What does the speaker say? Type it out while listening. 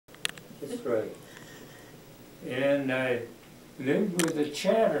That's right. And I lived with the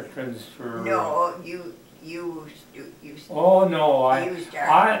Chattertons for... No, you Oh, no,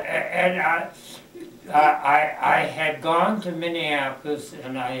 started. I had gone to Minneapolis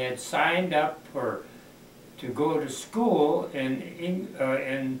and I had signed up to go to school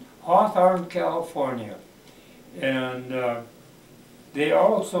in Hawthorne, California. And they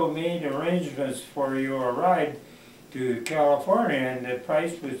also made arrangements for your ride to California, and the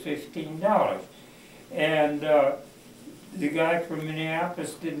price was $15. And the guy from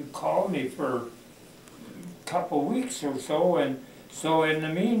Minneapolis didn't call me for a couple weeks or so, and so in the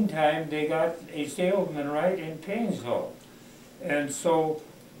meantime they got a salesman right in Painesville. And so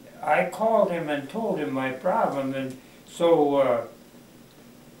I called him and told him my problem, and so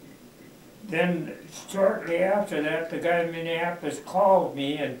then shortly after that the guy in Minneapolis called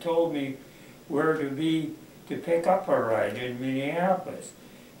me and told me where to be to pick up a ride in Minneapolis.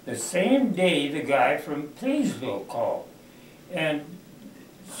 The same day the guy from Painesville called. And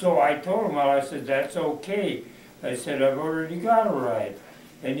so I told him, well, I said, that's okay. I said, I've already got a ride.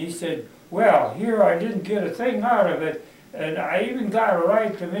 And he said, well, here I didn't get a thing out of it, and I even got a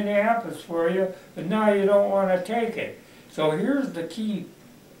ride to Minneapolis for you, but now you don't want to take it. So here's the key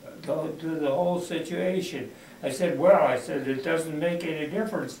to the whole situation. I said, well, I said, it doesn't make any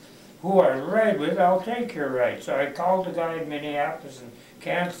difference who I ride with, I'll take your ride. So I called the guy in Minneapolis and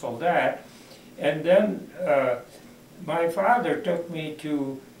canceled that. And then my father took me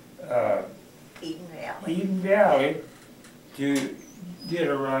to Eden Valley to get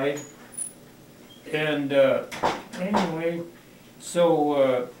a ride. And anyway,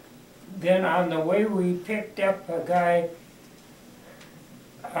 so then on the way we picked up a guy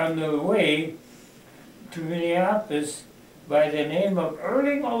on the way to Minneapolis by the name of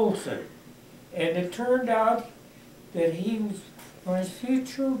Erling Olson. And it turned out that he was my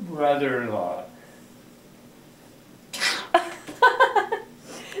future brother-in-law.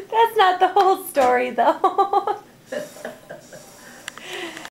 That's not the whole story, though.